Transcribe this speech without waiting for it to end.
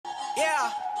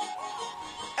Yeah.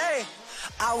 Hey.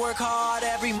 I work hard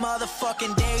every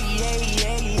motherfucking day.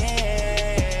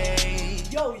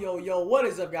 Yo, what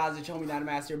is up, guys? It's your homie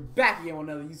Master back again with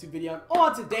another YouTube video. And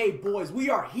on today, boys,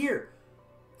 we are here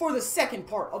for the second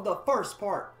part of the first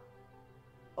part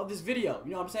of this video.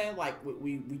 You know what I'm saying? Like,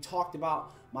 we talked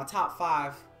about my top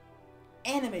 5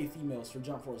 anime females for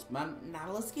Jump Force. Now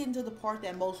let's get into the part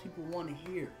that most people want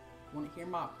to hear. Want to hear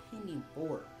my opinion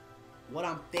for it. What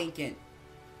I'm thinking.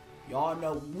 Y'all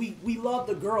know we love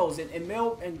the girls, and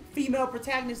male and female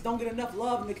protagonists don't get enough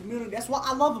love in the community. That's why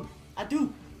I love them. I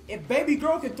do. If baby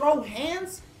girl can throw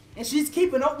hands and she's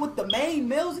keeping up with the main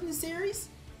males in the series,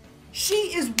 she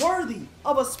is worthy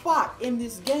of a spot in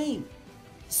this game.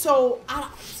 So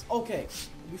okay,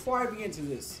 before I begin to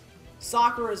this,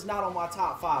 Sakura is not on my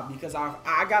top 5 because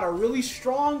I got a really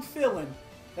strong feeling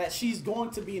that she's going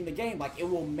to be in the game. Like, it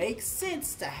will make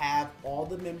sense to have all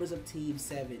the members of Team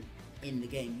 7 in the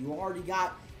game. You already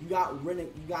got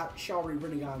Shaori,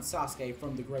 Rinnegan, Sasuke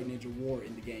from the Great Ninja War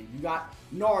in the game. You got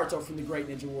Naruto from the Great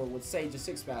Ninja War with Sage and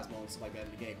Six Spasmo and stuff like that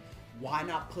in the game. Why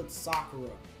not put Sakura,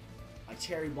 like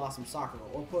Cherry Blossom Sakura,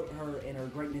 or put her in her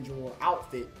Great Ninja War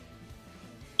outfit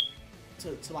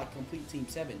to like complete Team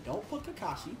 7? Don't put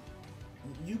Kakashi.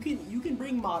 You can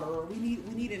bring Madara. We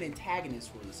need an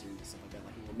antagonist for the series, stuff like that.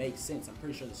 Like, it will make sense. I'm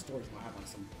pretty sure the story's gonna have like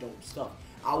some dope stuff.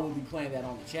 I will be playing that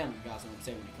on the channel, you guys know what I'm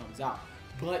saying, when it comes out.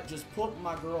 But just put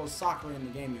my girl Sakura in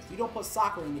the game. If you don't put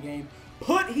Sakura in the game,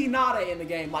 put Hinata in the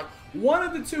game. Like, one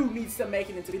of the two needs to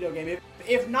make it into the video game.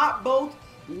 If not both,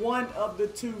 one of the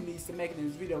two needs to make it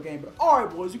into the video game. But alright,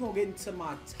 boys, we're gonna get into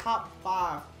my top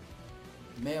 5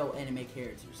 male anime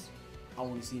characters I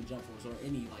want to see in Jump Force, or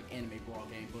any like anime brawl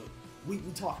game. But we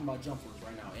talking about Jump Force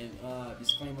right now. And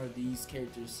disclaimer, these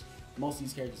characters, most of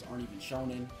these characters aren't even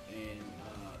shonen, and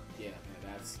yeah,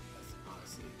 man, that's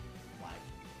honestly, like,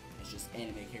 it's just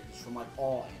anime characters from like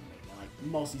all anime. Like,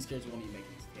 most of these characters won't even make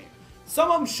it into the game.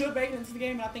 Some of them should make it into the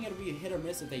game, and I think it'll be a hit or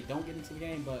miss if they don't get into the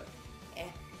game, but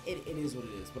it is what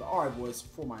it is. But alright, boys,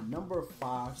 for my number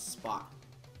 5 spot,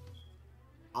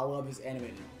 I love this anime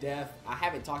to death. I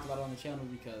haven't talked about it on the channel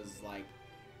because, like,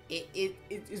 it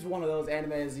is one of those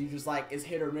animes you just, like, it's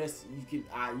hit or miss. You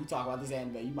talk about this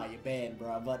anime, you might get banned,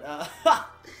 bro. But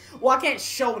well, I can't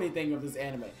show anything of this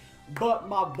anime. But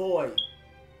my boy,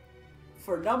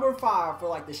 for number 5, for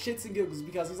like the shits and giggles,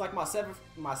 because he's like my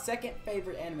second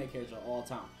favorite anime character of all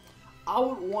time, I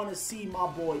would want to see my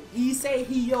boy Issei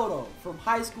Hyoto from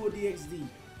High School DxD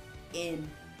in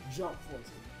Jump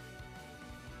Force.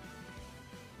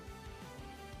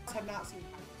 If you have not seen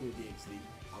High School DxD,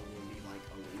 I will leave like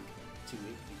a link to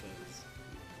it, because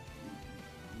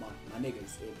my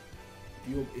niggas,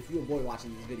 if you're a boy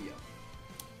watching this video,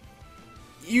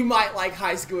 you might like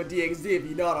High School DxD, if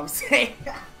you know what I'm saying.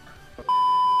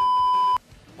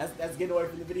 That's getting away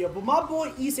from the video. But my boy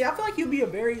Issei, I feel like he'll be a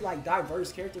very like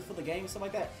diverse character for the game and stuff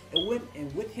like that.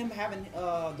 And with him having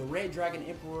the Red Dragon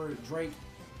Emperor Drake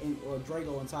or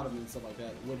Drago inside of him and stuff like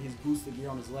that, with his boosted gear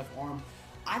on his left arm,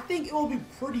 I think it will be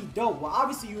pretty dope. Well,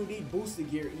 obviously you need boosted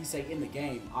gear Issei in the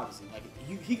game. Obviously, like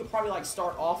he could probably like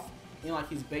start off in like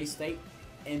his base state,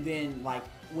 and then like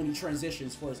when he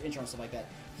transitions for his intro and stuff like that,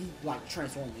 he like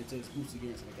transforms into his boosted gear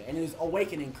and stuff like that. And his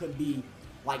awakening could be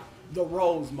like the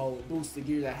Rose mode boosted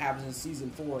gear that happens in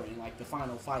season 4 and like the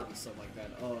final fight and stuff like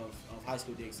that of High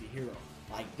School DxD Hero.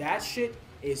 Like, that shit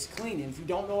is clean. And if you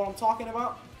don't know what I'm talking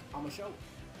about, I'm gonna show you.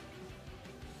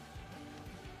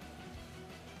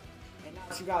 And now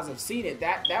that you guys have seen it,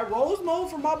 that Rose mode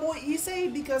for my boy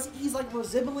Issei, because he's like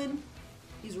resembling,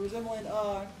 he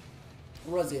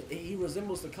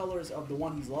resembles the colors of the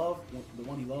one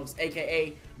he loves,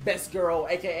 aka Best Girl,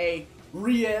 aka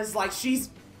Riez. Like,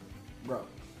 bro,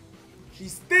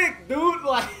 she's thick, dude.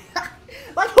 Like,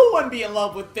 like, who wouldn't be in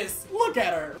love with this? Look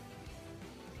at her.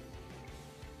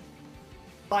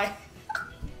 Like,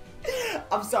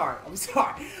 I'm sorry.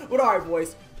 But alright,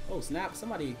 boys. Oh, snap.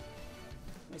 Somebody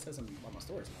said something about my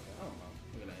stories. I don't know.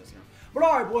 Look at that Instagram. But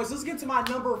alright, boys, let's get to my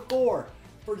number 4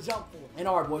 for Jump Force. And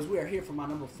alright, boys, we are here for my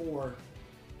number 4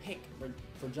 pick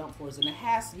for Jump Force, and it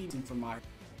has to be from my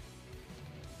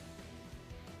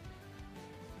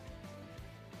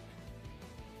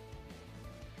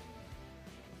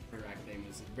Academia.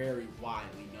 Is a very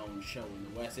widely known show in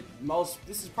the West.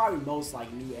 This is probably most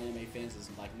like new anime fans is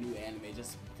like new anime,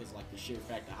 just because like the sheer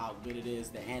fact of how good it is,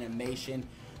 the animation,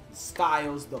 the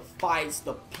styles, the fights,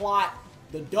 the plot.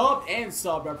 The dubbed and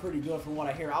subbed are pretty good from what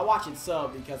I hear. I watch it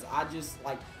subbed because I just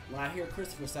like when I hear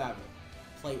Christopher Sabat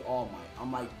play All Might,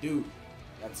 I'm like, dude,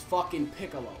 that's fucking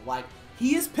Piccolo. Like,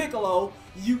 he is Piccolo.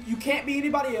 You can't be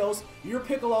anybody else. You're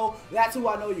Piccolo. That's who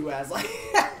I know you as. Like,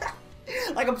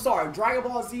 Like, I'm sorry, Dragon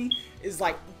Ball Z is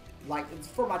like it's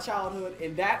for my childhood,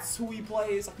 and that's who he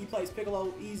plays. Like, he plays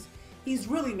Piccolo. He's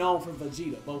really known for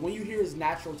Vegeta, but when you hear his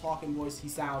natural talking voice, he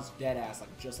sounds dead ass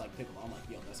like just like Piccolo. I'm like,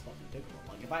 yo, that's fucking Piccolo.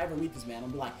 Like, if I ever meet this man, I'm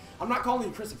be like, I'm not calling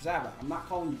you Christopher Sabat. I'm not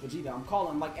calling you Vegeta. I'm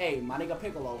calling him like, hey, my nigga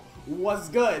Piccolo, what's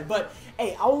good? But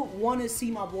hey, I would want to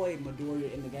see my boy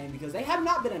Midoriya in the game because they have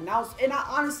not been announced, and I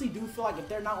honestly do feel like if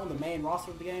they're not on the main roster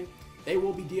of the game, they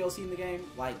will be DLC in the game.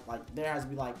 Like there has to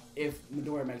be like, if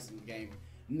Midoriya makes it in the game,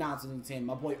 9 out of 10,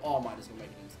 my boy All Might is gonna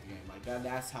make it into the game. Like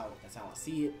that's how I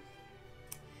see it.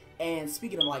 And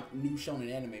speaking of like new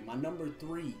shonen anime, my number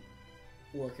 3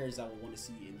 for characters I would want to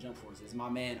see in Jump Force is my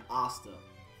man Asta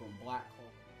from Black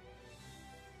Clover.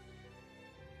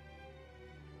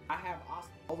 I have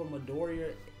Asta over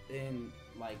Midoriya, and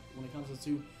like when it comes to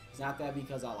two, it's not that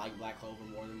because I like Black Clover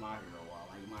more than My Hero. I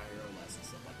like My Hero less and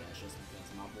stuff like that. It's just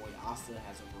because my boy Asta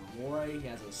has a Remore, he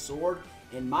has a sword,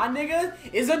 and my nigga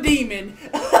is a demon.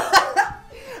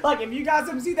 Like, if you guys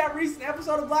haven't seen that recent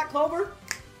episode of Black Clover,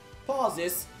 pause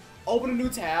this. Open a new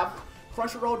tab,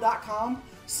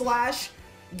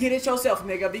 crunchyroll.com/get it yourself,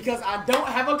 nigga, because I don't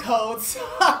have a code.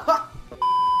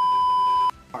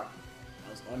 Alright, that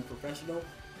was unprofessional,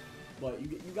 but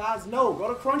you guys know,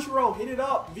 go to Crunchyroll, hit it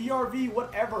up, VRV,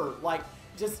 whatever, like,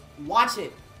 just watch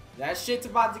it. That shit's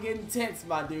about to get intense,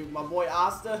 my dude. My boy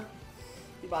Asta,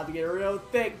 he about to get real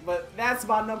thick, but that's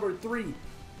my number 3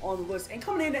 on the list. And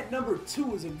coming in at number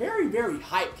 2 is a very, very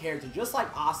hype character, just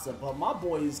like Asta, but my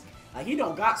boy is, like, he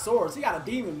don't got swords. He got a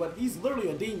demon, but he's literally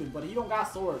a demon, but he don't got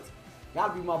swords.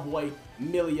 Gotta be my boy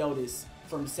Meliodas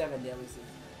from 7 Deadly Sins.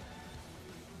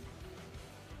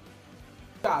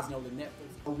 You guys know the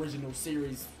Netflix original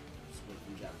series from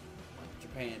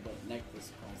Japan, but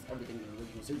Netflix calls everything in the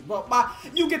original series. But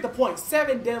you get the point.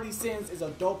 7 Deadly Sins is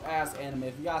a dope ass anime.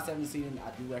 If you guys haven't seen it,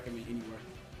 I do recommend anywhere.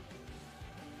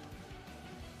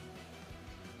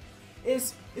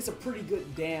 It's a pretty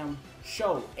good damn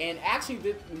show, and actually,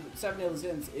 the 7 Deadly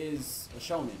Sins is a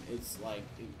shonen. It's like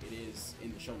it is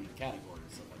in the shonen category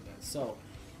and stuff like that. So,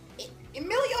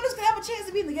 Meliodas could have a chance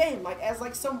to be in the game, like as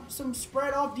like some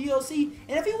spread off DLC.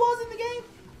 And if he was in the game,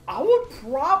 I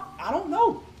don't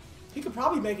know. He could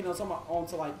probably make it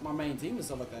onto like my main team and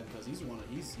stuff like that because he's a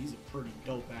pretty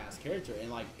dope ass character, and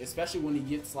like especially when he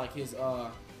gets like his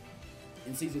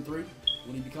in season 3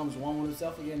 when he becomes one with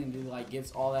himself again and he like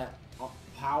gets all that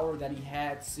power that he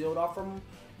had sealed off from him,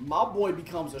 my boy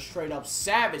becomes a straight up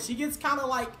savage. He gets kind of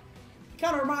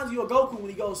reminds you of Goku when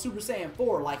he goes Super Saiyan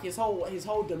 4. Like his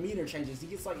whole demeanor changes. He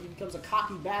becomes a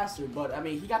cocky bastard, but I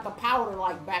mean he got the power to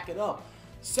like back it up.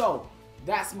 So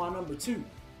that's my number 2,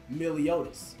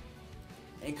 Meliodas.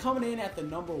 And coming in at the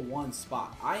number 1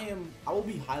 spot, I will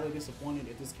be highly disappointed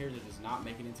if this character does not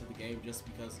make it into the game just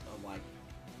because of like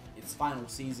its final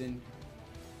season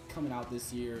coming out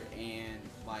this year, and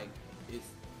like it's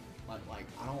like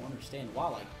I don't understand why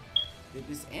like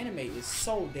this anime is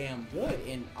so damn good,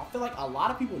 and I feel like a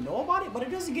lot of people know about it, but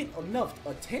it doesn't get enough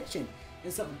attention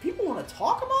and stuff. People want to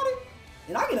talk about it,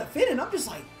 and I get offended. I'm just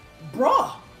like,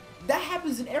 bruh, that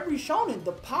happens in every shonen.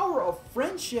 The power of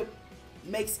friendship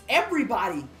makes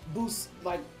everybody boost,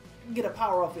 like get a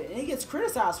power off it, and it gets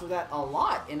criticized for that a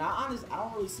lot. And I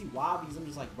don't really see why, because I'm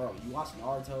just like, bro, you watch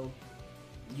Naruto,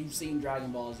 you've seen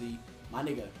Dragon Ball Z, my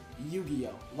nigga,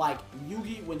 Yu-Gi-Oh! Like,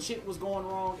 when shit was going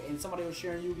wrong and somebody was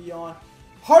sharing Yu-Gi-Oh! On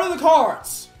Heart of the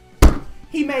Cards,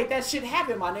 he made that shit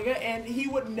happen, my nigga, and he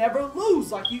would never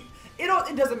lose. Like,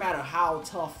 it doesn't matter how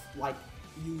tough, like,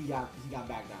 he got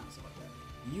back down and stuff like that.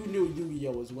 You knew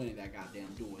Yu-Gi-Oh! Was winning that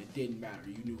goddamn duel. It didn't matter.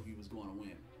 You knew he was going to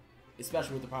win.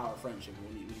 Especially with the power of friendship.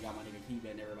 When you got my nigga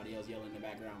Kiba and everybody else yelling in the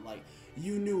background. Like,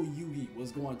 you knew Yugi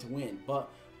was going to win. But,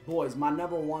 boys, my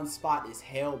number 1 spot is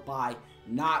held by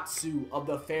Natsu of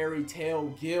the Fairy Tail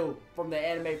Guild from the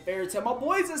anime Fairy Tail. My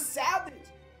boy's a savage.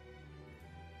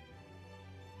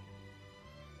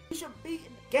 He should be in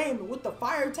the game with the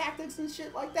fire tactics and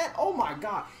shit like that. Oh my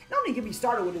god. Don't even get me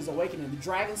started with his awakening. The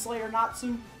Dragon Slayer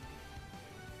Natsu.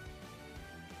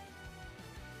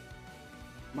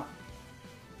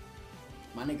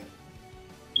 My nigga.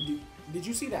 Did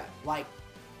you see that? Like,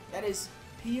 that is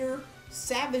pure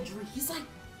savagery. He's like,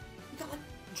 you got like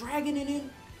dragon in it,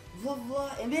 blah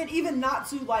blah. And then even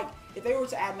Natsu, like, if they were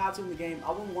to add Natsu in the game,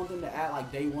 I wouldn't want them to add like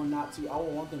day 1 Natsu. I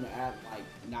would want them to add like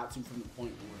Natsu from the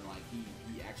point where like he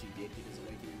actually did get his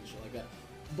awakening and shit like that.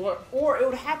 But or it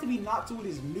would have to be Natsu with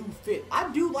his new fit. I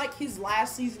do like his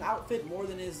last season outfit more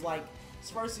than his like his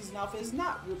first season outfit. There's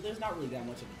not really that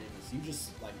much of a difference. You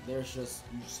just like you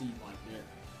see like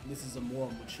this is a more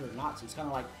mature Natsu. It's kind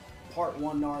of like part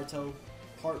 1 Naruto,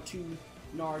 part 2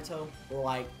 Naruto, or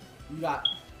like you got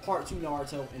part 2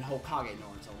 Naruto and Hokage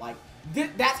Naruto. Like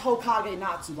That's Hokage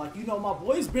Natsu. Like, you know, my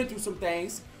boy's been through some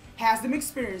things, has them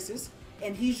experiences,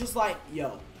 and he's just like,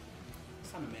 yo,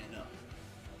 it's time to man up.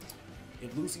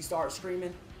 If Lucy starts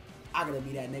screaming, I gotta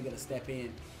be that nigga to step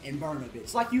in and burn a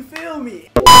bitch. Like, you feel me?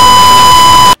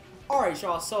 Alright,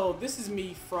 y'all, so this is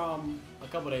me from a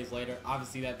couple days later.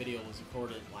 Obviously, that video was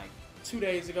recorded like 2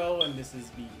 days ago, and this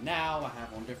is me now. I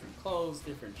have on different clothes,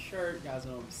 different shirt. You guys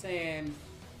know what I'm saying?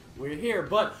 We're here.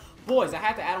 But, boys, I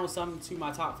had to add on something to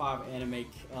my top 5 anime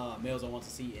males I want to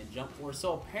see in Jump Force.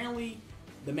 So, apparently,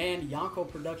 the man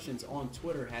Yonko Productions on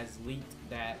Twitter has leaked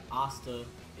that Asta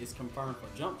is confirmed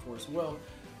for Jump Force. Well,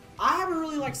 I haven't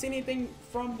really like seen anything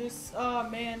from this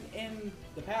man in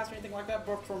the past or anything like that,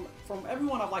 but from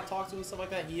everyone I've like talked to and stuff like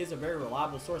that, he is a very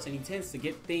reliable source, and he tends to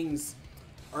get things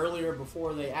earlier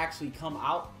before they actually come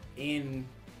out in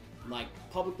like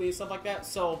publicly and stuff like that.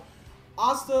 So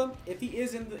Asta, if he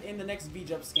is in the next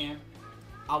V-Jump scan,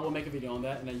 I will make a video on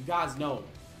that. And you guys know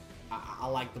I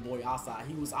like the boy Asta.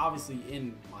 He was obviously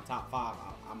in my top 5.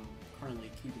 I'm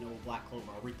currently keeping up with Black Clover.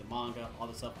 I read the manga, all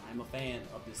this stuff. I'm a fan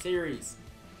of the series.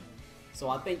 So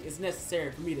I think it's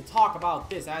necessary for me to talk about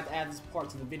this. I had to add this part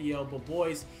to the video. But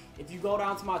boys, if you go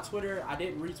down to my Twitter, I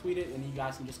did retweet it, and you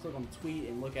guys can just click on the tweet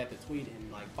and look at the tweet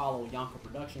and like follow Yonko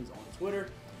Productions on Twitter.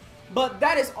 But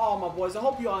that is all, my boys. I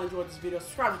hope you all enjoyed this video.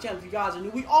 Subscribe to the channel if you guys are new.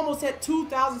 We almost hit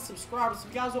 2,000 subscribers.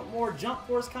 If you guys want more Jump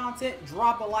Force content,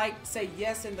 drop a like, say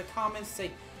yes in the comments,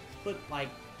 put like,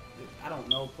 I don't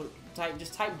know,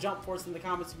 just type Jump Force in the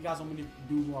comments if you guys want me to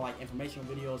do more like informational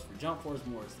videos for Jump Force,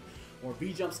 more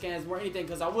V-Jump scans, more anything,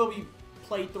 because I will be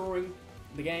playthroughing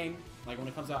the game. Like, when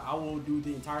it comes out, I will do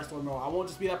the entire story mode. I won't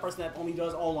just be that person that only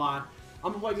does online.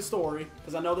 I'm going to play the story,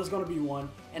 because I know there's going to be one,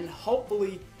 and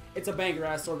hopefully it's a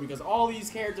banger-ass story, because all these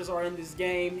characters are in this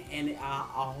game, and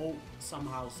I hope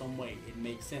somehow, some way, it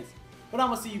makes sense. But I'm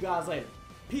going to see you guys later.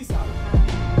 Peace out.